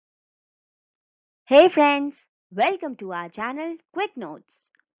Hey friends, welcome to our channel Quick Notes.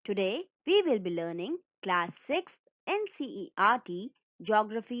 Today we will be learning Class 6 NCERT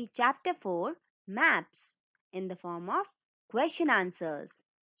Geography Chapter 4 Maps in the form of question answers.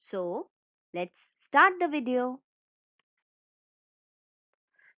 So, let's start the video.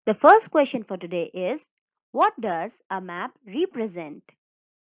 The first question for today is, what does a map represent?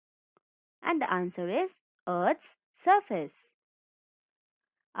 And the answer is Earth's surface.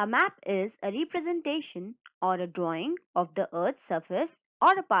 A map is a representation or a drawing of the Earth's surface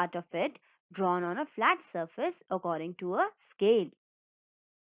or a part of it drawn on a flat surface according to a scale.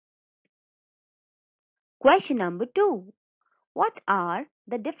 Question number 2. What are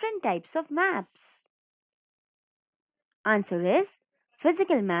the different types of maps? Answer is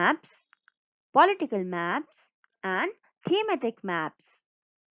physical maps, political maps, and thematic maps.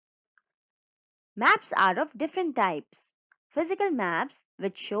 Maps are of different types. Physical maps,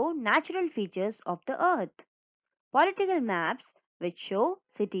 which show natural features of the earth. Political maps, which show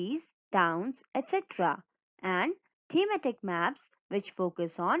cities, towns, etc. And thematic maps, which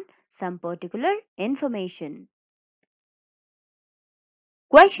focus on some particular information.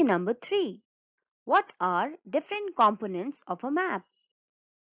 Question number 3. What are different components of a map?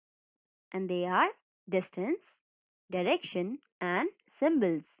 And they are distance, direction, and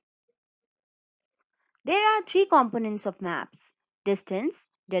symbols. There are three components of maps: distance,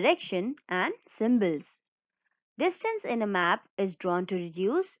 direction, and symbols. Distance in a map is drawn to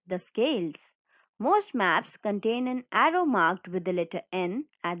reduce the scales. Most maps contain an arrow marked with the letter N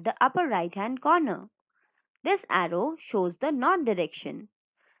at the upper right hand corner. This arrow shows the north direction.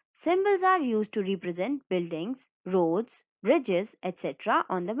 Symbols are used to represent buildings, roads, bridges, etc.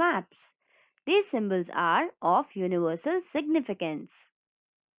 on the maps. These symbols are of universal significance.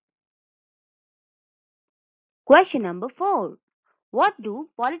 Question number 4. What do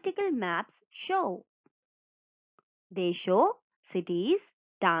political maps show? They show cities,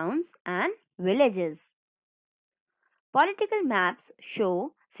 towns, and villages. Political maps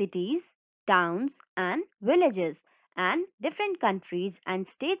show cities, towns, and villages, and different countries and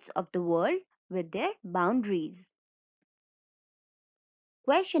states of the world with their boundaries.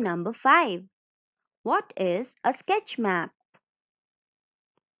 Question number 5. What is a sketch map?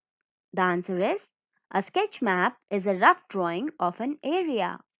 The answer is a sketch map is a rough drawing of an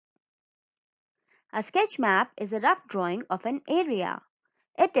area. A sketch map is a rough drawing of an area.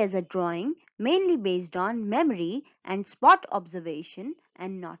 It is a drawing mainly based on memory and spot observation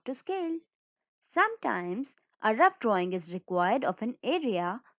and not to scale. Sometimes a rough drawing is required of an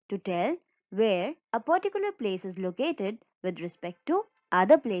area to tell where a particular place is located with respect to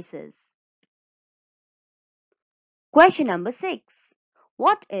other places. Question number 6.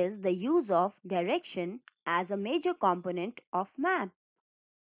 What is the use of direction as a major component of map?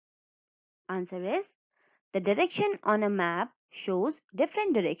 Answer is the direction on a map shows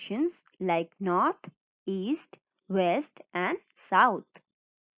different directions like north, east, west, and south.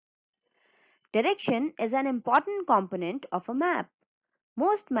 Direction is an important component of a map.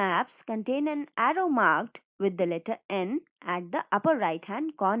 Most maps contain an arrow marked with the letter N at the upper right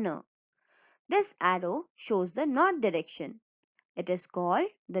hand corner. This arrow shows the north direction. It is called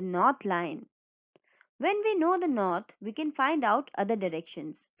the north line. When we know the north, we can find out other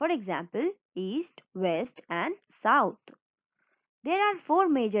directions. For example, east, west, and south. There are four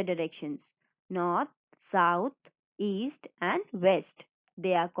major directions: north, south, east, and west.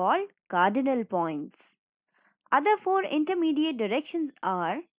 They are called cardinal points. Other four intermediate directions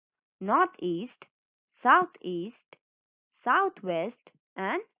are northeast, southeast, southwest,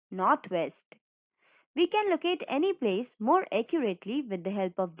 and northwest. We can locate any place more accurately with the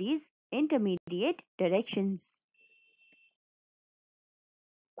help of these intermediate directions.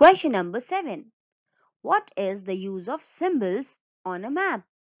 Question number 7. What is the use of symbols on a map?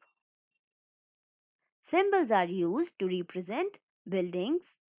 Symbols are used to represent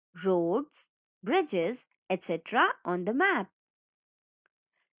buildings, roads, bridges, etc. on the map.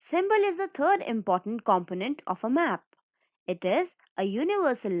 Symbol is the third important component of a map. It is a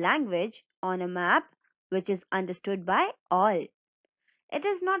universal language on a map which is understood by all. It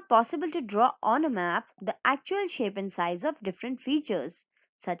is not possible to draw on a map the actual shape and size of different features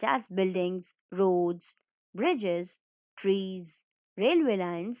such as buildings, roads, bridges, trees, railway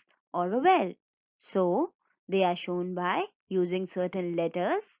lines, or a well. So, they are shown by using certain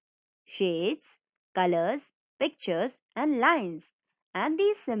letters, shades, colors, pictures, and lines. And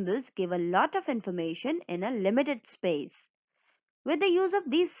these symbols give a lot of information in a limited space. With the use of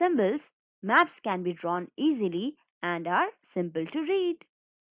these symbols, maps can be drawn easily and are simple to read.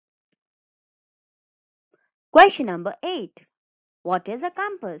 Question number 8. What is a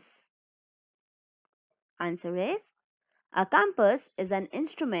compass? Answer is a compass is an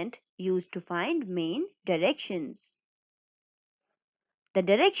instrument used to find main directions. The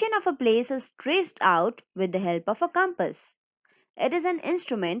direction of a place is traced out with the help of a compass. It is an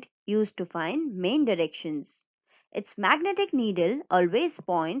instrument used to find main directions. Its magnetic needle always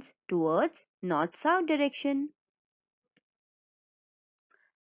points towards north-south direction.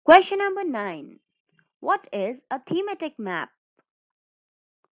 Question number 9. What is a thematic map?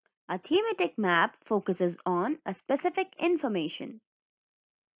 A thematic map focuses on a specific information.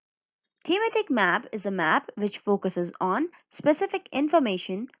 Thematic map is a map which focuses on specific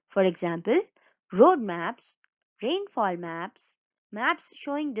information, for example, road maps, rainfall maps, maps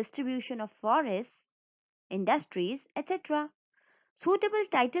showing distribution of forests, industries, etc. Suitable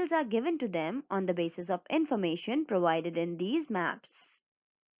titles are given to them on the basis of information provided in these maps.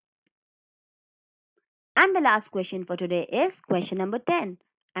 And the last question for today is question number 10,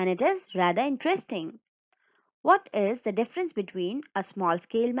 and it is rather interesting. What is the difference between a small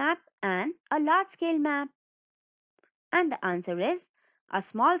scale map and a large scale map? And the answer is a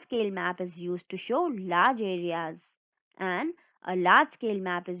small scale map is used to show large areas and a large scale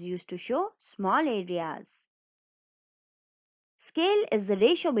map is used to show small areas. Scale is the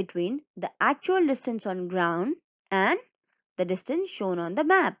ratio between the actual distance on ground and the distance shown on the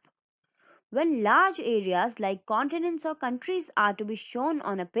map. When large areas like continents or countries are to be shown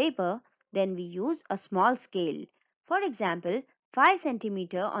on a paper, then we use a small scale. For example, 5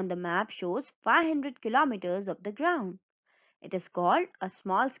 centimeter on the map shows 500 kilometers of the ground. It is called a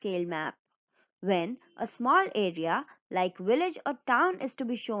small scale map. When a small area like village or town is to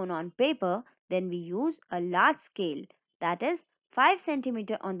be shown on paper, then we use a large scale. That is 5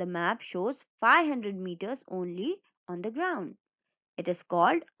 centimeter on the map shows 500 meters only on the ground. It is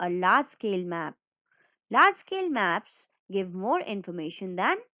called a large scale map. Large scale maps give more information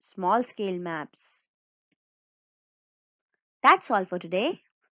than small scale maps. That's all for today.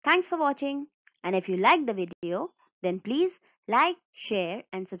 Thanks for watching. And if you liked the video, then please like, share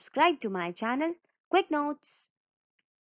and subscribe to my channel. Quick notes.